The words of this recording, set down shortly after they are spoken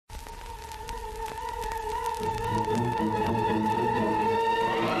You're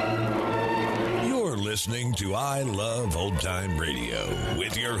listening to I Love Old Time Radio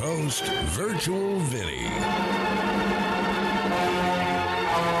with your host, Virtual Vinny.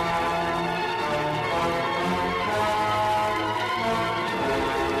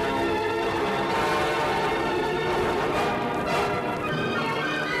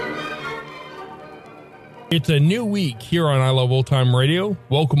 It's a new week here on I Love Old Time Radio.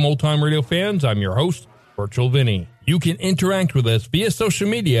 Welcome, Old Time Radio fans. I'm your host, Virtual Vinny. You can interact with us via social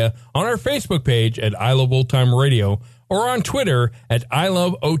media on our Facebook page at I Love Old Time Radio or on Twitter at I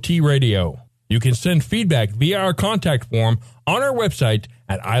Love OT Radio. You can send feedback via our contact form on our website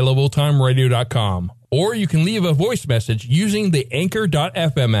at iloveoldtimeradio.com, or you can leave a voice message using the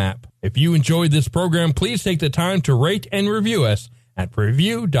Anchor.fm app. If you enjoyed this program, please take the time to rate and review us at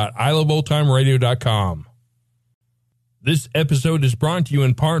review.iloveoldtimeradio.com. This episode is brought to you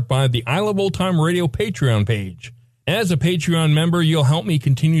in part by the I Love Old Time Radio Patreon page. As a Patreon member, you'll help me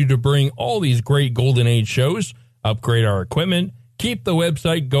continue to bring all these great Golden Age shows, upgrade our equipment, keep the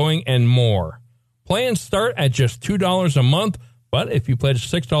website going, and more. Plans start at just $2 a month, but if you pledge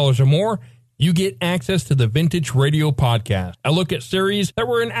 $6 or more, you get access to the Vintage Radio Podcast, a look at series that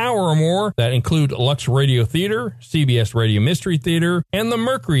were an hour or more that include Lux Radio Theater, CBS Radio Mystery Theater, and the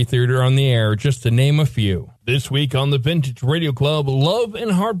Mercury Theater on the Air, just to name a few. This week on the Vintage Radio Club, Love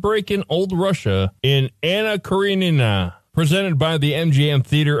and Heartbreak in Old Russia in Anna Karenina, presented by the MGM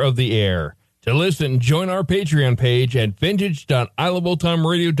Theater of the Air. To listen, join our Patreon page at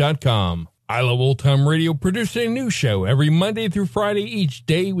vintage.iloveoldtimeradio.com. I Love Old Time Radio produces a new show every Monday through Friday, each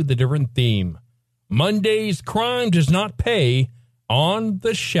day with a different theme. Monday's Crime Does Not Pay on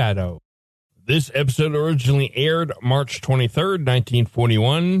The Shadow. This episode originally aired March 23rd,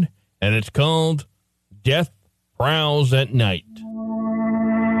 1941, and it's called Death Prowls at Night.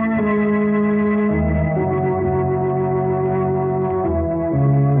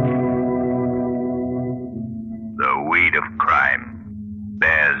 The weed of crime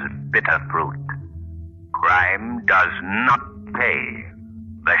bears bitter fruit. Crime does not pay.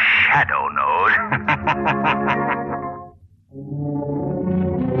 The Shadow knows.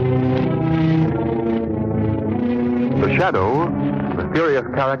 The Shadow, the mysterious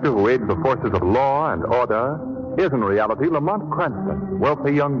character who aids the forces of law and order, is in reality Lamont Cranston,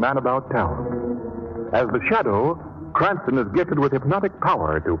 wealthy young man about town. As the Shadow, Cranston is gifted with hypnotic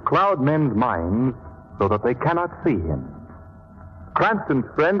power to cloud men's minds so that they cannot see him. Cranston's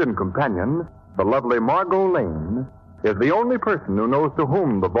friend and companion, the lovely Margot Lane, is the only person who knows to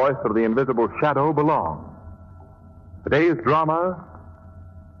whom the voice of the invisible Shadow belongs. Today's drama,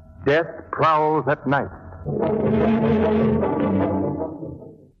 Death Prowls at Night.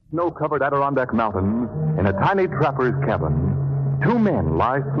 Snow-covered Adirondack Mountains, in a tiny trapper's cabin, two men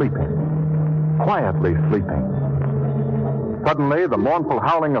lie sleeping, quietly sleeping. Suddenly, the mournful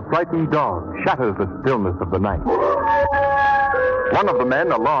howling of frightened dogs shatters the stillness of the night. One of the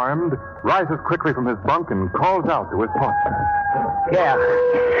men, alarmed, rises quickly from his bunk and calls out to his partner. Pierre!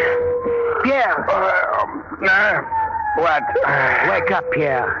 Pierre! What? Wake up,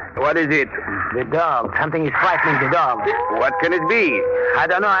 Pierre. What is it? The dog. Something is frightening the dog. What can it be? I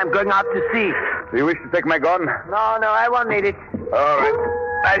don't know. I'm going out to see. Do you wish to take my gun? No, I won't need it. All right.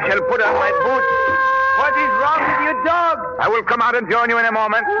 I shall put on my boots. What is wrong with your dog? I will come out and join you in a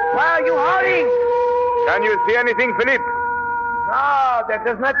moment. Why are you howling? Can you see anything, Philippe? No, that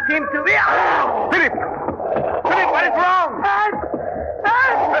does not seem to be. Philippe! Philippe, what is wrong?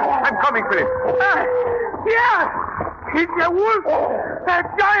 I'm coming, Philippe. Yeah! It's a wolf! A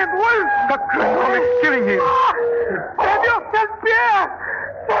giant wolf! The criminal is killing him. Save yourself, Pierre!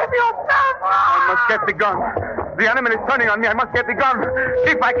 Save yourself! I must get the gun. The animal is turning on me. I must get the gun.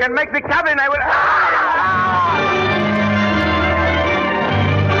 If I can make the cabin, I will...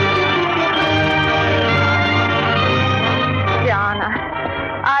 John,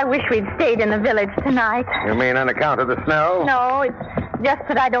 I wish we'd stayed in the village tonight. You mean on account of the snow? No, it's just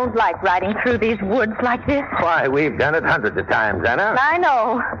that I don't like riding through these woods like this. Why, we've done it hundreds of times, Anna. I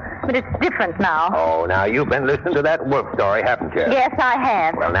know, but it's different now. Oh, now you've been listening to that wolf story, haven't you? Yes, I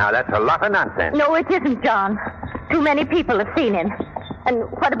have. Well, now that's a lot of nonsense. No, it isn't, John. Too many people have seen him. And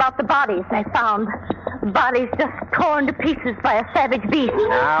what about the bodies they found? Bodies just torn to pieces by a savage beast.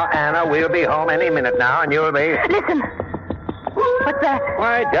 Now, Anna, we'll be home any minute now, and you'll be... Listen. What's that?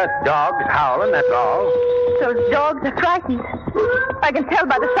 Why, just dogs howling, that's all. Those dogs are frightened. I can tell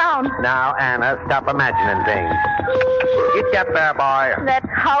by the sound. Now, Anna, stop imagining things. Get up there, boy. That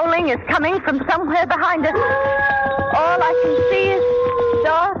howling is coming from somewhere behind us. All I can see is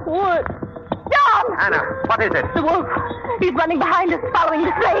dark wood. John! Anna, what is it? The wolf. He's running behind us, following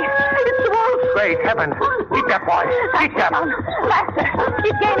the sleigh. It's the wolf. Great heavens. Keep that boy. Keep that. Faster.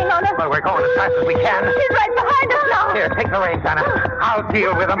 He's gaining on us. Well, we're going as fast as we can. He's right behind us now. Here, take the reins, Anna. I'll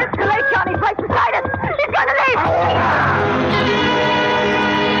deal with him. It's too late, Johnny. He's right beside us. He's going to leave.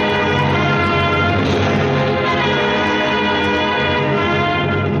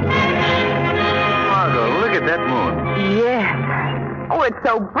 Margot, look at that moon. Yes. Oh, it's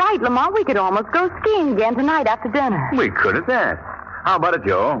so bright, Lamont, we could almost go skiing again tonight after dinner. We could at that. How about it,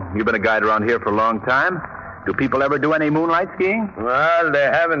 Joe? You've been a guide around here for a long time. Do people ever do any moonlight skiing? Well, they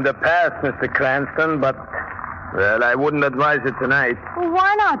have in the past, Mr. Cranston, but, well, I wouldn't advise it tonight. Well,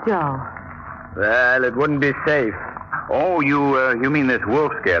 why not, Joe? Well, it wouldn't be safe. Oh, you mean this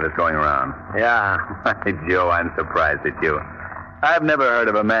wolf scare that's going around? Yeah. Joe, I'm surprised at you. I've never heard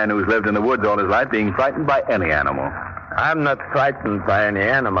of a man who's lived in the woods all his life being frightened by any animal. I'm not frightened by any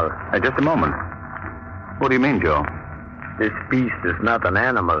animal. Just a moment. What do you mean, Joe? This beast is not an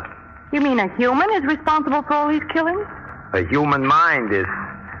animal. You mean a human is responsible for all these killings? A human mind is.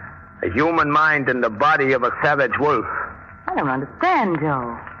 A human mind in the body of a savage wolf. I don't understand,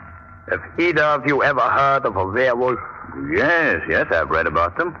 Joe. Have either of you ever heard of a werewolf? Yes, I've read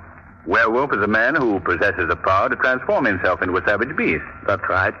about them. Werewolf is a man who possesses the power to transform himself into a savage beast. That's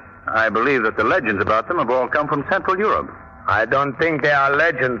right. I believe that the legends about them have all come from Central Europe. I don't think they are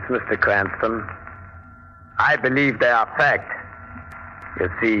legends, Mr. Cranston. I believe they are fact. You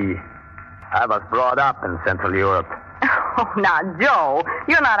see, I was brought up in Central Europe. Oh, now, Joe,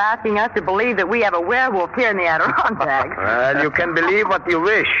 you're not asking us to believe that we have a werewolf here in the Adirondacks. Well, you can believe what you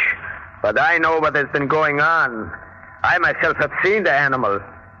wish, but I know what has been going on. I myself have seen the animal.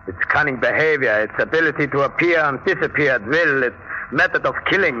 Its cunning behavior, its ability to appear and disappear at will, its method of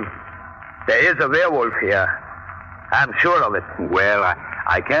killing. There is a werewolf here. I'm sure of it. Well,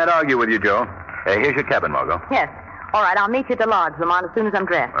 I can't argue with you, Joe. Here's your cabin, Margot. Yes. All right, I'll meet you at the lodge, Lamont, as soon as I'm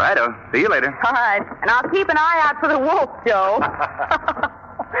dressed. Righto. See you later. All right. And I'll keep an eye out for the wolf, Joe.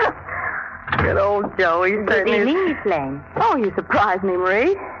 Good old Joe. Good evening, Miss Lane. Oh, you surprised me,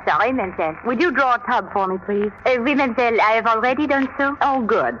 Marie. Sorry, mademoiselle. Would you draw a tub for me, please? Oui, mademoiselle, I have already done so. Oh,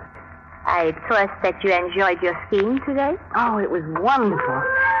 good. I trust that you enjoyed your skiing today. Oh, it was wonderful.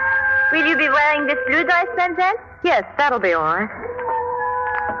 Will you be wearing this blue dress, mademoiselle? Yes, that'll be all right.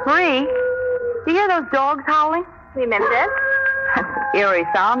 Marie, do you hear those dogs howling? Oui, mademoiselle. That's an eerie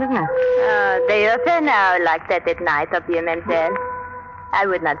sound, isn't it? They often are like that at night up here, mademoiselle. I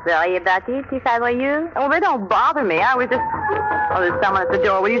would not worry about it if I were you. Oh, they don't bother me. I was just... Oh, there's someone at the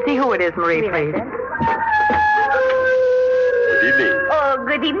door. Will you see who it is, Marie, please? Good evening. Oh,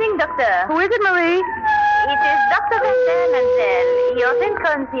 good evening, doctor. Who is it, Marie? It is Dr. Vendel, mademoiselle. He often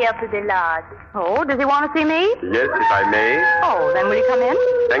comes here to the lodge. Oh, does he want to see me? Yes, if I may. Oh, then will you come in?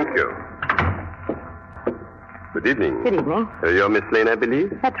 Thank you. Good evening. Good evening. You're Miss Lane, I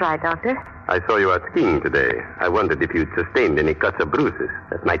believe? That's right, Doctor. I saw you out skiing today. I wondered if you'd sustained any cuts or bruises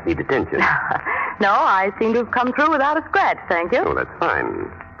that might need attention. No, I seem to have come through without a scratch, thank you. Oh, that's fine.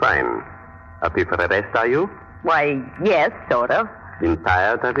 Fine. Up here for a rest, are you? Why, yes, sort of. Been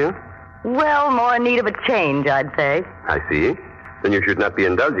tired, have you? Well, more in need of a change, I'd say. I see. Then you should not be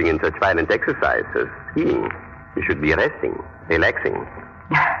indulging in such violent exercise as skiing. You should be resting, relaxing.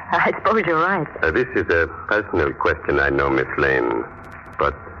 I suppose you're right. This is a personal question, I know, Miss Lane.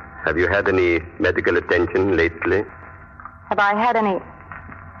 But have you had any medical attention lately? Have I had any...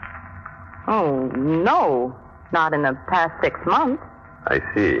 Oh, no. Not in the past 6 months. I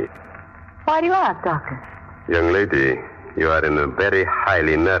see. Why do you ask, Doctor? Young lady, you are in a very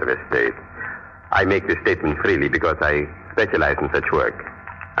highly nervous state. I make this statement freely because I specialize in such work.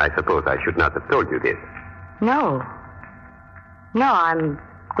 I suppose I should not have told you this. No. No, I'm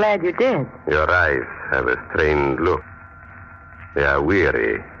glad you did. Your eyes have a strained look. They are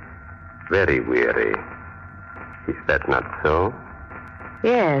weary. Very weary. Is that not so?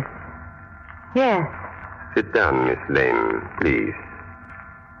 Yes. Yes. Sit down, Miss Lane, please.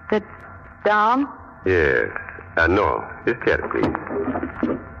 Sit down? Yes. No, this chair,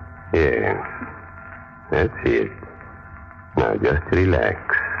 please. Yes. That's it. Now just relax.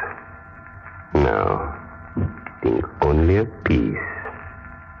 Now, think only of peace.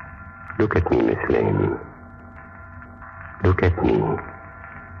 Look at me, Miss Lane. Look at me.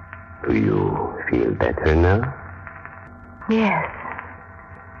 Do you feel better now? Yes.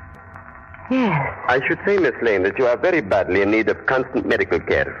 Yes. I should say, Miss Lane, that you are very badly in need of constant medical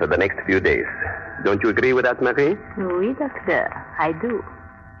care for the next few days. Don't you agree with that, Marie? Oui, doctor. I do.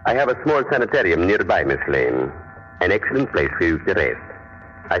 I have a small sanitarium nearby, Miss Lane. An excellent place for you to rest.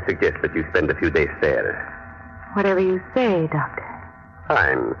 I suggest that you spend a few days there. Whatever you say, Doctor.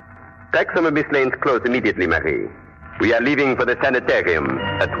 Fine. Pack some of Miss Lane's clothes immediately, Marie. We are leaving for the sanitarium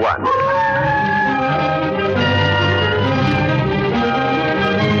at once.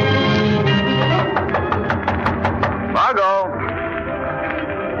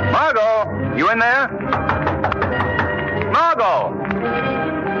 Margot, you in there? Margot!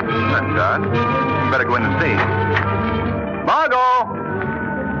 That's odd. Better go in and see. Margot!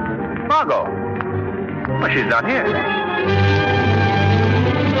 Margot! Well, she's not here.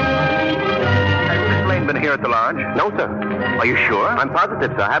 Has Miss Lane been here at the lodge? No, sir. Are you sure? I'm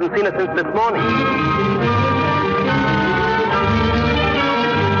positive, sir. I haven't seen her since this morning.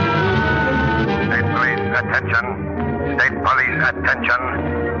 State police, attention. State police, attention.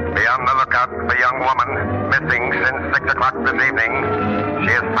 Be on the lookout for young woman missing since 6 o'clock this evening.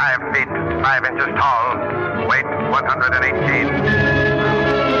 She is 5 feet, 5 inches tall. Weight 118.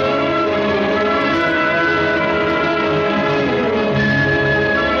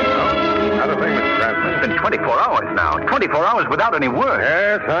 It's been 24 hours now. 24 hours without any word.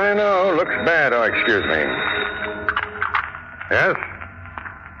 Yes, I know. Looks bad. Oh, excuse me. Yes?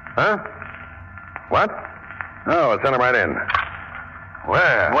 Huh? What? Oh, well, send him right in.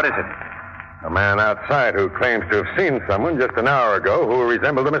 Where? What is it? A man outside who claims to have seen someone just an hour ago who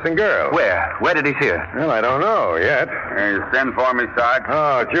resembled the missing girl. Where? Where did he see her? Well, I don't know yet. You send for me, Sarge?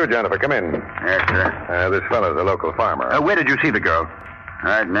 Oh, it's you, Jennifer. Come in. Yes, sir. This fellow's a local farmer. Where did you see the girl?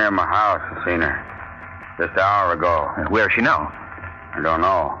 Right near my house. I seen her. Just an hour ago. Where is she now? I don't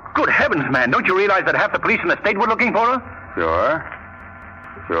know. Good heavens, man. Don't you realize that half the police in the state were looking for her?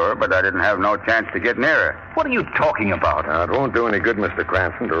 Sure, but I didn't have no chance to get near her. What are you talking about? Now, it won't do any good, Mr.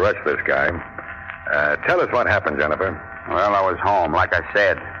 Cranston, to rush this guy. Tell us what happened, Jennifer. Well, I was home, like I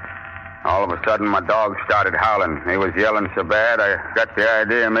said. All of a sudden, my dog started howling. He was yelling so bad, I got the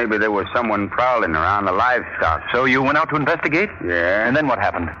idea maybe there was someone prowling around the livestock. So you went out to investigate? Yeah. And then what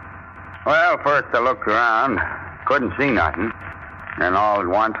happened? Well, first I looked around. Couldn't see nothing. Then all at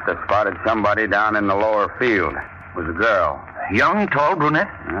once I spotted somebody down in the lower field. It was a girl. Young, tall, brunette?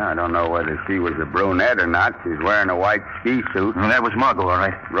 I don't know whether she was a brunette or not. She's wearing a white ski suit. Well, that was Margot, all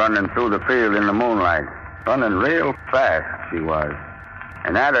right. Running through the field in the moonlight. Running real fast, she was.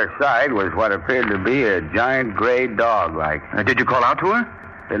 And at her side was what appeared to be a giant gray dog, like. Did you call out to her?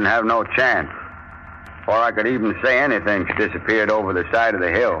 Didn't have no chance. Before I could even say anything, she disappeared over the side of the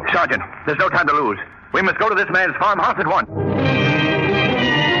hill. Sergeant, there's no time to lose. We must go to this man's farmhouse at once.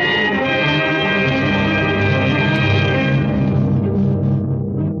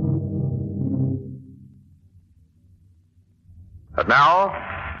 But now,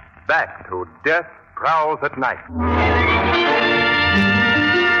 back to Death Prowls at Night.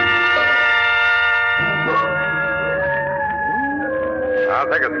 I'll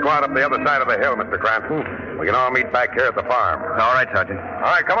take a squad up the other side of the hill, Mr. Cranston. We can all meet back here at the farm. All right, Sergeant. All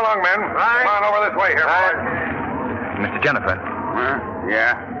right, come along, men. Right. Come on over this way here, boys. Mr. Jennifer.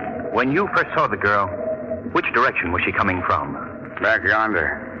 Yeah? When you first saw the girl, which direction was she coming from? Back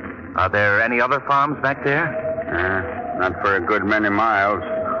yonder. Are there any other farms back there? Not for a good many miles.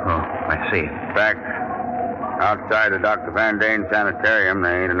 Oh, I see. In fact, outside of Dr. Van Dane's sanitarium,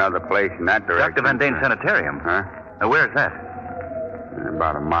 there ain't another place in that direction. Dr. Van Dane's sanitarium? Huh? Where's that?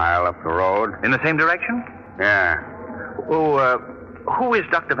 About a mile up the road. In the same direction? Yeah. Oh, who is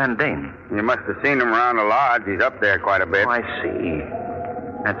Dr. Van Dane? You must have seen him around the lodge. He's up there quite a bit. Oh, I see.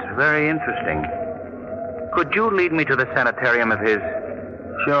 That's very interesting. Could you lead me to the sanitarium of his?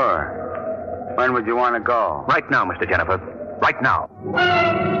 Sure. When would you want to go? Right now, Mr. Jennifer. Right now.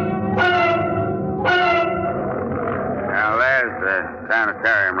 Now, there's the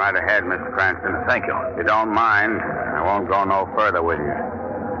sanitarium right ahead, Mr. Cranston. Thank you. If you don't mind, I won't go no further with you.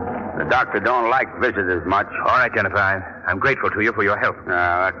 The doctor don't like visitors much. All right, Jennifer. I'm grateful to you for your help.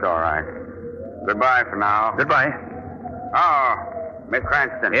 That's all right. Goodbye for now. Goodbye. Oh, Miss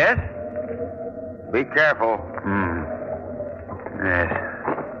Cranston. Yes? Be careful. Yes.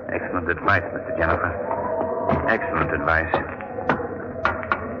 Excellent advice, Mr. Jennifer. Excellent advice.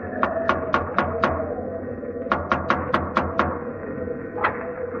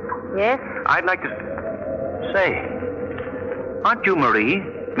 Yes? I'd like to say, aren't you Marie,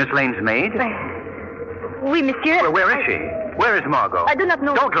 Miss Lane's maid? Oui, monsieur. Well, where is she? Where is Margot? I do not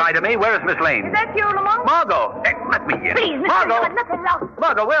know. Don't lie to me. Where is Miss Lane? Is that you, Lamont? Margot! Hey, let me in. Please, Mr. Margot! Nothing else.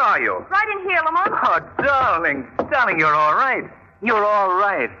 Margot, where are you? Right in here, Lamont. Oh, darling. Darling, you're all right. You're all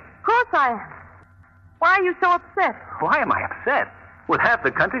right. Of course I am. Why are you so upset? Why am I upset? With half the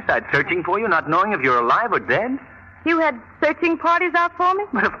countryside searching for you, not knowing if you're alive or dead? You had searching parties out for me?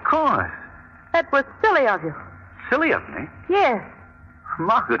 But of course. That was silly of you. Silly of me? Yes.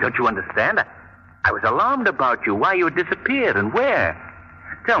 Margot, don't you understand? I was alarmed about you, why you had disappeared and where.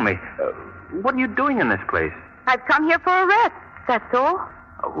 Tell me, what are you doing in this place? I've come here for a rest, that's all.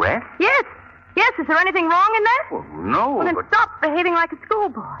 A rest? Yes. Yes, is there anything wrong in that? Well, no, Well, then but... stop behaving like a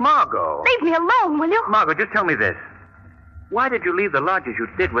schoolboy. Margot. Leave me alone, will you? Margot, just tell me this. Why did you leave the lodge as you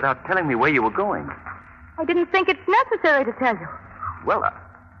did without telling me where you were going? I didn't think it's necessary to tell you. Well,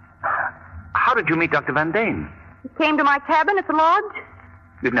 how did you meet Dr. Van Dane? He came to my cabin at the lodge.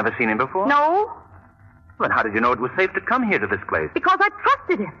 You've never seen him before? No, Well, how did you know it was safe to come here to this place? because I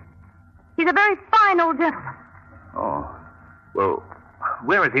trusted him. He's a very fine old gentleman. Oh. Well,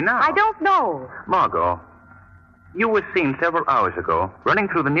 where is he now? I don't know. Margot, you were seen several hours ago running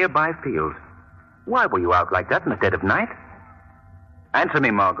through the nearby fields. Why were you out like that in the dead of night? Answer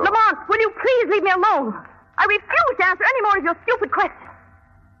me, Margot. Lamont, will you please leave me alone? I refuse to answer any more of your stupid questions.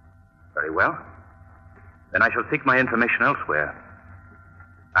 Very well. Then I shall seek my information elsewhere.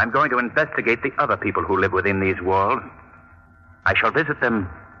 I'm going to investigate the other people who live within these walls. I shall visit them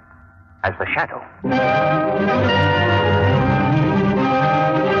as the Shadow.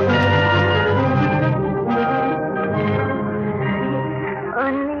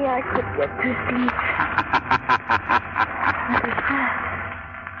 Only I could get to sleep.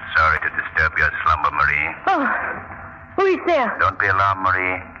 Sorry to disturb your slumber, Marie. Oh, who is there? Don't be alarmed,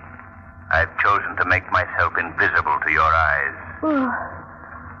 Marie. I've chosen to make myself invisible to your eyes. Oh,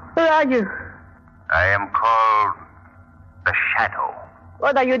 who are you? I am called the Shadow.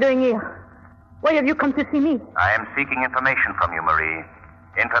 What are you doing here? Why have you come to see me? I am seeking information from you, Marie.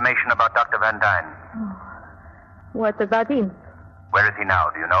 Information about Dr. Van Dyne. What about him? Where is he now,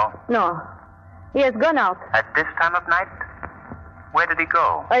 do you know? No, he has gone out. At this time of night? Where did he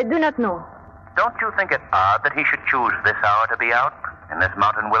go? I do not know. Don't you think it odd that he should choose this hour to be out in this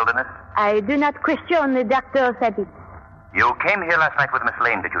mountain wilderness? I do not question the doctor's habits. You came here last night with Miss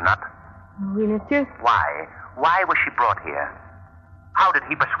Lane, did you not? Oui, monsieur. Why? Why was she brought here? How did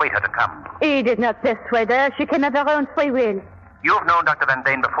he persuade her to come? He did not persuade her. She came of her own free will. You've known Dr. Van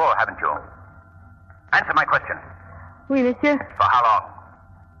Dane before, haven't you? Answer my question. Oui, monsieur. For how long?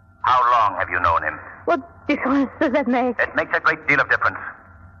 How long have you known him? What difference does that make? It makes a great deal of difference.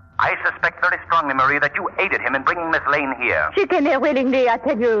 I suspect very strongly, Marie, that you aided him in bringing Miss Lane here. She came here willingly, I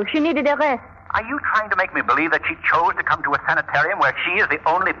tell you. She needed a rest. Are you trying to make me believe that she chose to come to a sanitarium where she is the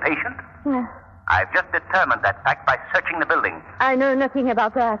only patient? No, I've just determined that fact by searching the building. I know nothing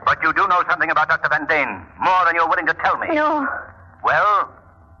about that. But you do know something about Dr. Van Dane, more than you're willing to tell me. No. Well,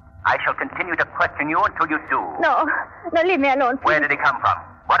 I shall continue to question you until you do. No, leave me alone, please. Where did he come from?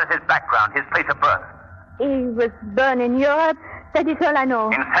 What is his background, his place of birth? He was born in Europe. That is all I know.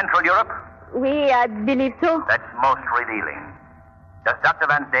 In Central Europe? Oui, I believe so. That's most revealing. Does Dr.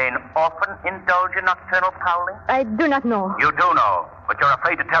 Van Dane often indulge in nocturnal prowling? I do not know. You do know, but you're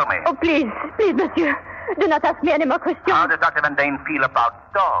afraid to tell me. Oh, please, monsieur. Do not ask me any more questions. How does Dr. Van Dane feel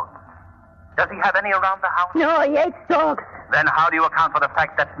about dogs? Does he have any around the house? No, he hates dogs. Then how do you account for the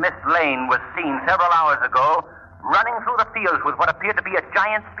fact that Miss Lane was seen several hours ago running through the fields with what appeared to be a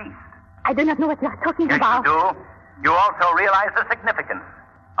giant beast? I do not know what you are talking Yes, about. you do. You also realize the significance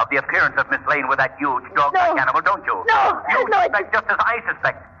of the appearance of Miss Lane with that huge dog-like animal, don't you? No, You no, suspect just as I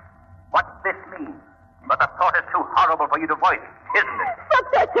suspect. What this means. But the thought is too horrible for you to voice, isn't it? Stop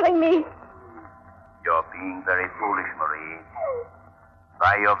torturing me. You're being very foolish, Marie.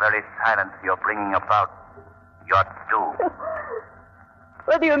 By your very silence, you're bringing about your doom.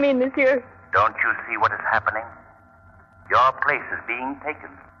 What do you mean, monsieur? Don't you see what is happening? Your place is being taken.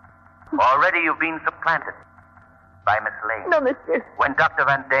 Already you've been supplanted by Miss Lane. No, monsieur. When Dr.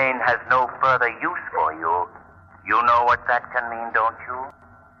 Van Dane has no further use for you, you know what that can mean, don't you?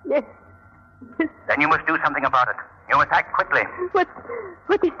 Yes. Then you must do something about it. You must act quickly. What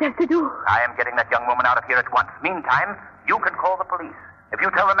is there to do? I am getting that young woman out of here at once. Meantime, you can call the police. If you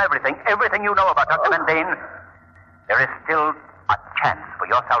tell them everything you know about Dr. Van Dane, there is still a chance for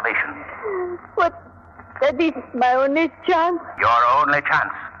your salvation. What? That is my only chance? Your only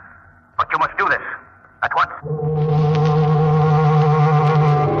chance. But you must do this at once.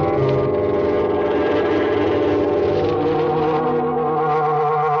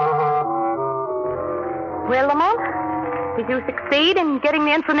 Well, Lamont, did you succeed in getting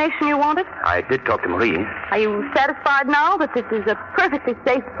the information you wanted? I did talk to Marie. Are you satisfied now that this is a perfectly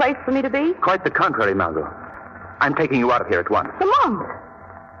safe place for me to be? Quite the contrary, Margot. I'm taking you out of here at once. Lamont,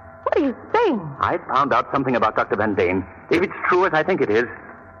 what are you saying? I found out something about Dr. Van Dane. If it's true as I think it is,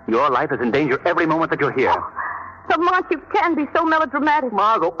 your life is in danger every moment that you're here. Oh, Lamont, you can be so melodramatic.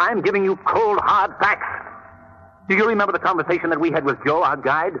 Margot, I'm giving you cold, hard facts. Do you remember the conversation that we had with Joe, our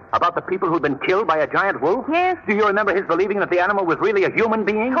guide, about the people who'd been killed by a giant wolf? Yes. Do you remember his believing that the animal was really a human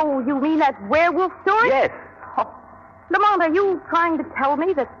being? Oh, you mean that werewolf story? Yes. Oh. Lamont, are you trying to tell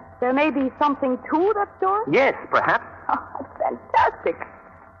me that there may be something to that story? Yes, perhaps. Oh, that's fantastic.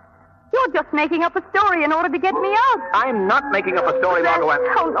 You're just making up a story in order to get me out. I'm not making up a story, Margot.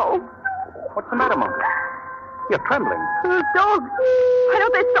 Oh, no. What's the matter, Margot? You're trembling. Those dogs. Why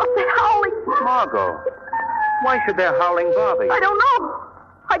don't they stop their howling? Margot, why should their howling bother you? I don't know.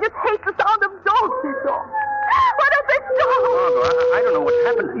 I just hate the sound of dogs, that's all. Why don't they stop? Margot, I don't know what's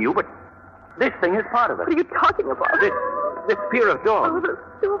happened to you, but this thing is part of it. What are you talking about? This fear of dogs. Oh, the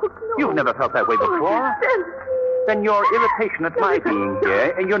dogs, no. You've never felt that way before. Then your irritation at my being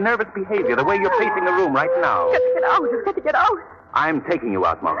here and your nervous behavior, the way you're pacing the room right now. I've got to get out. I've got to get out. I'm taking you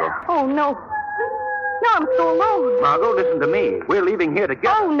out, Margot. Oh, no. Now I'm so alone. Margot, listen to me. We're leaving here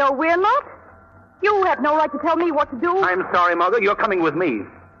together. Oh, no, we're not. You have no right to tell me what to do. I'm sorry, Margot. You're coming with me.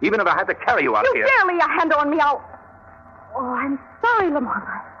 Even if I had to carry you out of here. You dare lay a hand on me, I'll... Oh, I'm sorry, Lamont.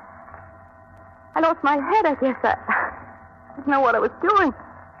 I lost my head, I guess. I didn't know what I was doing.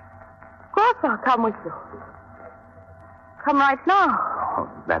 Of course I'll come with you. Come right now. Oh,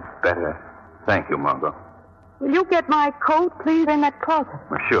 that's better. Thank you, Margot. Will you get my coat, please, in that closet?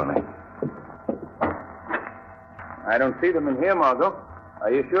 Well, surely. I don't see them in here, Margot.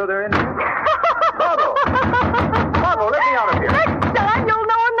 Are you sure they're in here? Margot! Margot, let me out of here. Next time you'll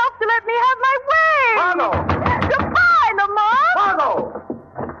know enough to let me have my way. Margot! Goodbye, Lamont. Margot!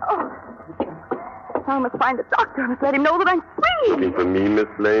 Oh. I must find the doctor. I must let him know that I'm free. Looking for me, Miss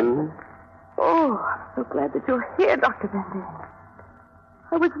Lane? Oh, I'm so glad that you're here, Dr. Van Dane.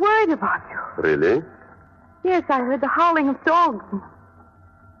 I was worried about you. Really? Yes, I heard the howling of dogs. I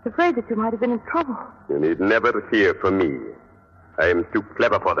was afraid that you might have been in trouble. You need never fear for me. I am too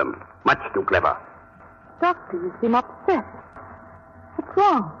clever for them. Much too clever. Doctor, you seem upset. What's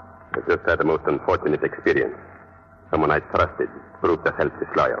wrong? I just had a most unfortunate experience. Someone I trusted proved herself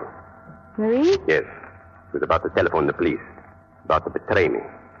disloyal. Marie? Yes. She was about to telephone the police. About to betray me.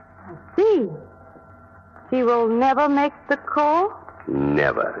 I see. She will never make the call?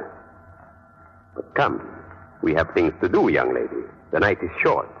 Never. But come. We have things to do, young lady. The night is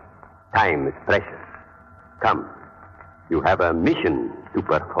short. Time is precious. Come. You have a mission to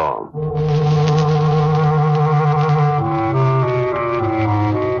perform.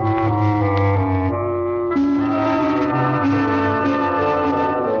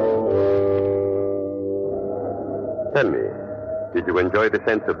 Tell me, did you enjoy the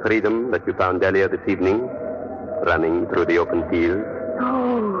sense of freedom that you found earlier this evening? Running through the open fields?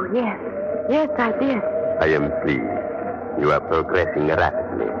 Oh, yes. Yes, I did. I am pleased. You are progressing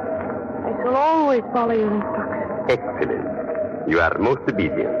rapidly. I shall always follow your instructions. Excellent. You are most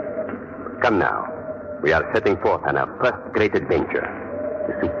obedient. Come now. We are setting forth on our first great adventure.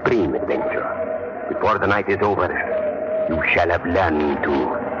 The supreme adventure. Before the night is over, you shall have learned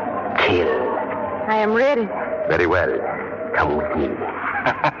to kill. I am ready. Very well. Come with me.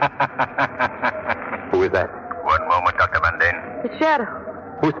 Who is that? One moment, Dr. Van Dane. The shadow.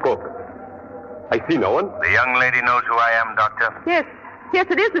 Who spoke? I see no one. The young lady knows who I am, Doctor. Yes. Yes,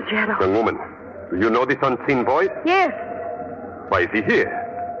 it is the shadow. Young woman, do you know this unseen voice? Yes. Why is he here?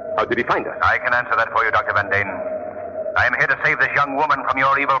 How did he find us? I can answer that for you, Dr. Van Dane. I am here to save this young woman from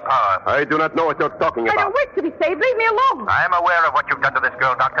your evil power. I do not know what you're talking about. I don't wish to be saved. Leave me alone. I am aware of what you've done to this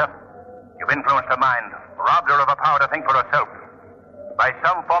girl, Doctor. You've influenced her mind, robbed her of a power to think for herself. By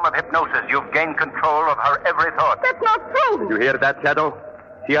some form of hypnosis, you've gained control of her every thought. That's not true. You hear that, Shadow?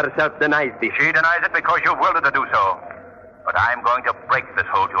 She herself denies this. She denies it because you've willed her to do so. But I'm going to break this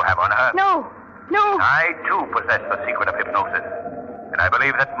hold you have on her. No. No. I, too, possess the secret of hypnosis. And I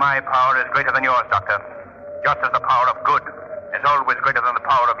believe that my power is greater than yours, Doctor. Just as the power of good is always greater than the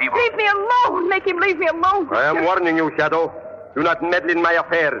power of evil. Leave me alone. Make him leave me alone. I am warning you, Shadow. Do not meddle in my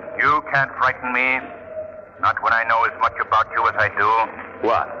affairs. You can't frighten me. Not when I know as much about you as I do.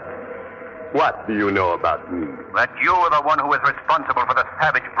 What? What do you know about me? That you are the one who is responsible for the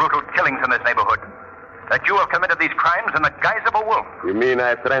savage, brutal killings in this neighborhood. That you have committed these crimes in the guise of a wolf. You mean I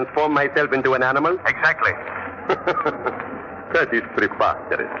have transformed myself into an animal? Exactly. That is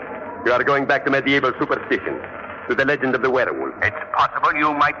preposterous. You are going back to medieval superstition, to the legend of the werewolf. It's possible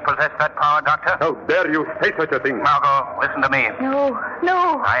you might possess that power, Doctor. How dare you say such a thing? Margot, listen to me. No.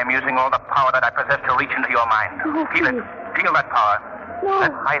 No. I am using all the power that I possess to reach into your mind. Oh, Feel it. Feel that power. No.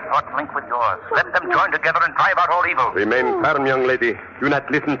 Let my thoughts link with yours. Let them join together and drive out all evil. Remain firm, young lady. Do not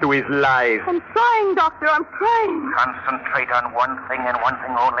listen to his lies. I'm trying, Doctor. I'm trying. Concentrate on one thing and one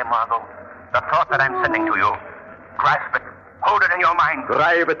thing only, Margot. The thought that I'm sending to you. Grasp it. Hold it in your mind.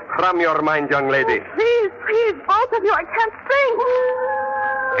 Drive it from your mind, young lady. Please, both of you. I can't think.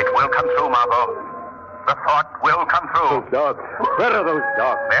 It will come through, Margot. The thought will come through. Those dogs. Where are those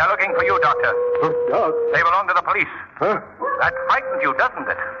dogs? They are looking for you, Doctor. Those dogs? They belong to the police. Huh? That frightened you, doesn't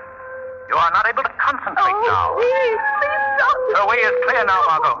it? You are not able to concentrate now. Please, Doctor. The way is clear now,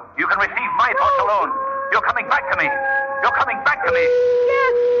 Margot. You can receive my thoughts alone. You're coming back to me. You're coming back to me.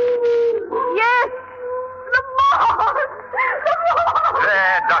 Yes. Lamont.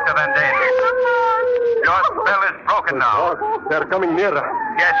 ahead, Dr. Van Dane. Your spell is broken now. They're coming nearer.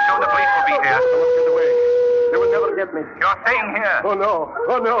 Yes, soon the police will be here. Get away. They will never get me. You're staying here. Oh, no.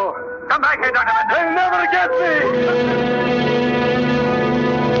 Oh, no. Come back here, Dr. Van Dane. They'll never get me!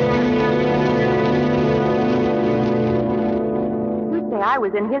 I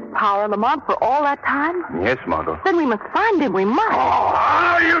was in his power, Lamont, for all that time? Yes, Margot. Then we must find him. We must.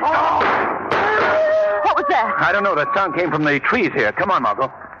 Oh, you don't! What was that? I don't know. That sound came from the trees here. Come on,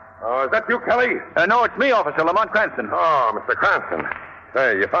 Margot. Oh, is that you, Kelly? No, it's me, Officer Lamont Cranston. Oh, Mr. Cranston.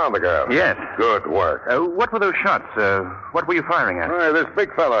 Say, you found the girl. Yes. Good work. What were those shots? What were you firing at? This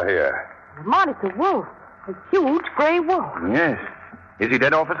big fella here. Lamont, it's a wolf. A huge gray wolf. Yes. Is he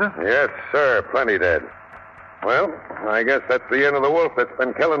dead, officer? Yes, sir. Plenty dead. Well, I guess that's the end of the wolf that's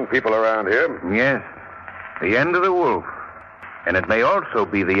been killing people around here. Yes. The end of the wolf. And it may also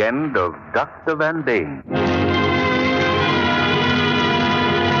be the end of Dr. Van Dane.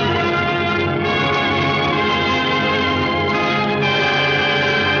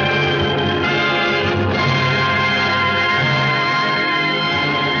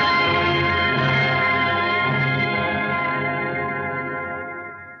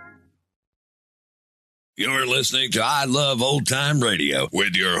 You're listening to I Love Old Time Radio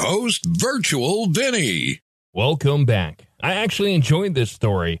with your host, Virtual Vinny. Welcome back. I actually enjoyed this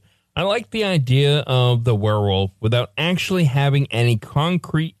story. I like the idea of the werewolf without actually having any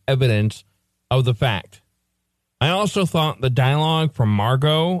concrete evidence of the fact. I also thought the dialogue from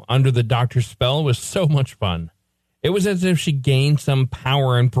Margot under the doctor's spell was so much fun. It was as if she gained some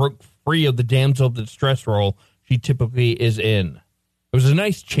power and broke free of the damsel of distress role she typically is in. It was a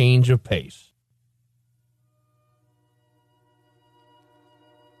nice change of pace.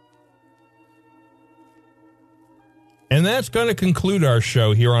 And that's going to conclude our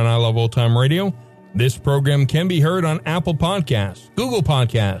show here on I Love Old Time Radio. This program can be heard on Apple Podcasts, Google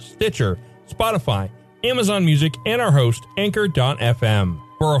Podcasts, Stitcher, Spotify, Amazon Music, and our host, Anchor.fm.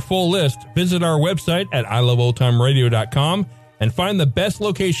 For a full list, visit our website at iloveoldtimeradio.com and find the best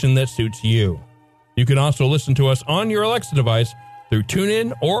location that suits you. You can also listen to us on your Alexa device through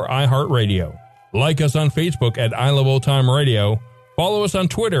TuneIn or iHeartRadio. Like us on Facebook at I Love Old Time Radio. Follow us on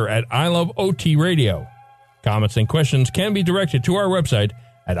Twitter at I Love OT Radio. Comments and questions can be directed to our website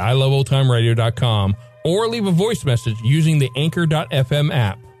at iloveoldtimeradio.com or leave a voice message using the Anchor.fm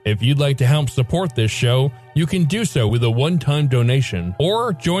app. If you'd like to help support this show, you can do so with a one-time donation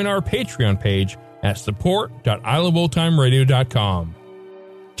or join our Patreon page at support.iloveoldtimeradio.com.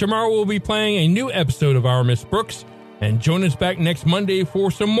 Tomorrow we'll be playing a new episode of Our Miss Brooks, and join us back next Monday for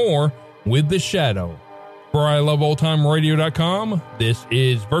some more with The Shadow. For iloveoldtimeradio.com, this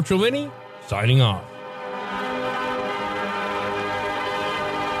is Virtual Vinny signing off.